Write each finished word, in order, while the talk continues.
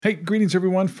Hey, greetings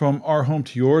everyone from our home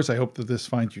to yours. I hope that this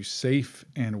finds you safe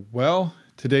and well.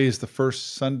 Today is the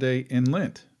first Sunday in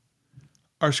Lent.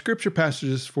 Our scripture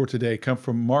passages for today come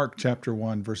from Mark chapter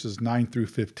 1, verses 9 through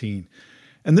 15.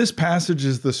 And this passage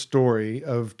is the story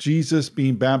of Jesus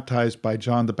being baptized by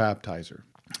John the Baptizer.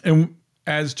 And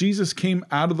as Jesus came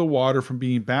out of the water from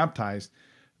being baptized,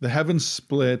 the heavens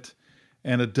split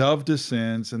and a dove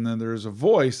descends, and then there's a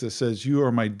voice that says, "You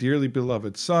are my dearly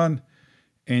beloved Son,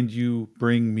 and you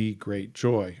bring me great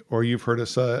joy." Or you've heard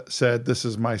us said, "This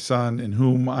is my Son in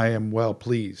whom I am well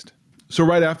pleased." So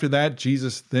right after that,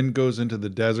 Jesus then goes into the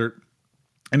desert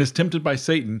and is tempted by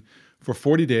Satan for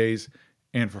 40 days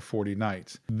and for 40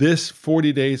 nights. This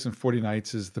 40 days and 40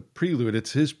 nights is the prelude.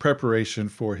 It's his preparation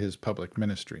for his public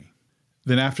ministry.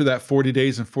 Then after that 40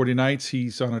 days and 40 nights,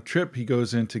 he's on a trip. He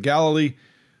goes into Galilee,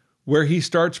 where he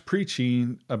starts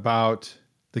preaching about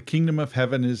the kingdom of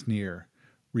heaven is near.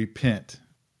 Repent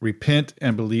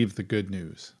and believe the good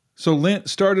news. So Lent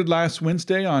started last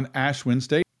Wednesday on Ash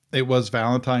Wednesday. It was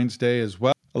Valentine's Day as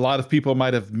well. A lot of people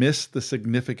might have missed the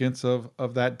significance of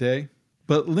that day.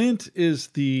 But Lent is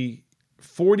the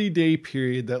 40-day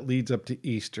period that leads up to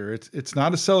Easter. It's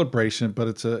not a celebration, but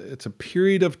it's a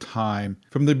period of time.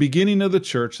 From the beginning of the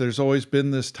church, there's always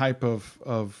been this type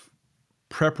of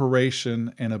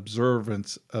preparation and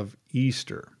observance of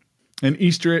Easter. And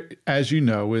Easter, as you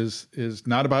know, is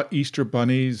not about Easter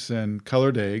bunnies and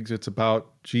colored eggs. It's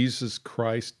about Jesus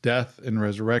Christ's death and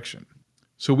resurrection.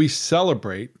 So we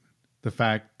celebrate the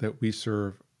fact that we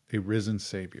serve a risen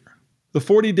Savior. The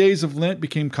 40 days of Lent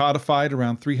became codified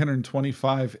around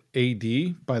 325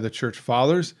 AD by the Church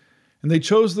Fathers, and they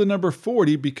chose the number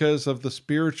 40 because of the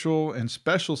spiritual and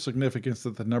special significance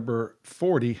that the number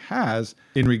 40 has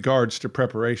in regards to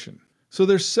preparation. So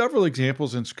there's several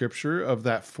examples in Scripture of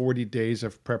that 40 days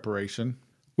of preparation.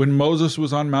 When Moses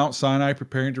was on Mount Sinai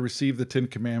preparing to receive the 10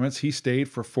 Commandments, he stayed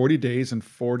for 40 days and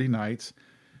 40 nights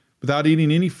without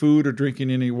eating any food or drinking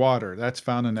any water. That's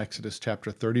found in Exodus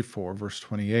chapter 34, verse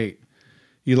 28.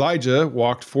 Elijah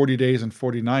walked 40 days and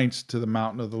 40 nights to the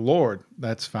mountain of the Lord.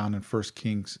 That's found in 1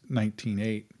 Kings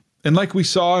 19:8. And like we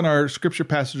saw in our scripture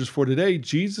passages for today,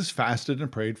 Jesus fasted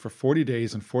and prayed for 40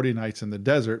 days and 40 nights in the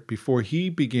desert before he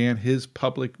began his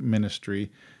public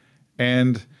ministry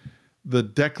and the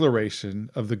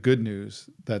declaration of the good news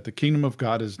that the kingdom of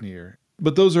God is near.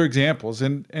 But those are examples,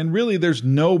 and really there's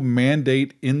no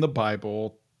mandate in the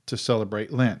Bible to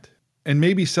celebrate Lent. And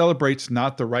maybe celebrate's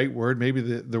not the right word. Maybe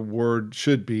the word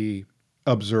should be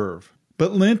observe.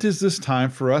 But Lent is this time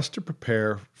for us to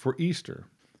prepare for Easter.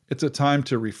 It's a time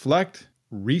to reflect,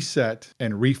 reset,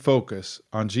 and refocus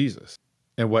on Jesus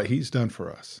and what he's done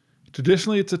for us.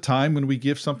 Traditionally, it's a time when we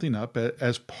give something up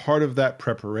as part of that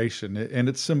preparation, and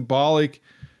it's symbolic,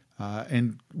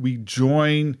 and we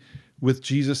join with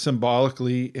Jesus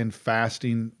symbolically in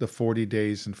fasting the 40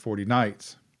 days and 40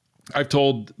 nights. I've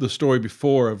told the story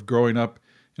before of growing up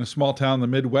in a small town in the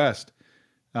Midwest,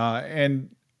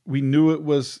 and we knew it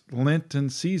was Lenten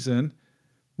season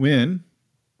when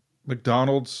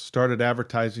McDonald's started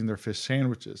advertising their fish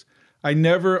sandwiches. I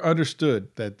never understood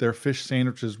that their fish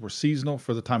sandwiches were seasonal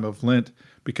for the time of Lent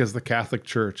because the Catholic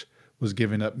Church was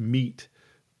giving up meat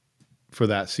for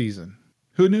that season.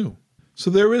 Who knew?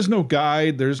 So there is no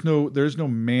guide, there's no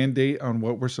mandate on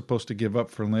what we're supposed to give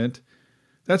up for Lent.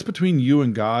 That's between you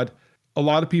and God. A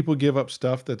lot of people give up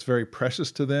stuff that's very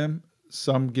precious to them.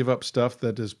 Some give up stuff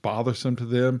that is bothersome to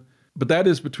them, but that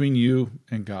is between you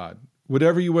and God.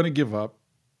 Whatever you want to give up,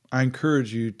 I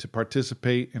encourage you to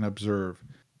participate and observe,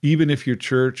 even if your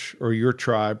church or your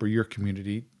tribe or your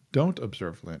community don't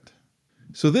observe Lent.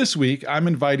 So this week, I'm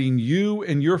inviting you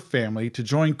and your family to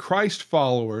join Christ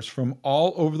followers from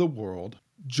all over the world,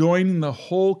 joining the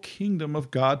whole kingdom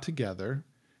of God together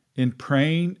in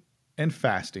praying and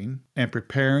fasting and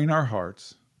preparing our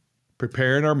hearts,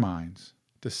 preparing our minds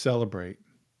to celebrate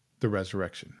the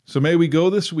resurrection. So may we go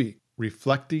this week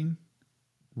reflecting,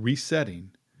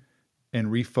 resetting, and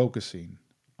refocusing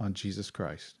on Jesus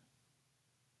Christ.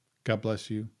 God bless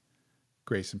you.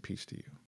 Grace and peace to you.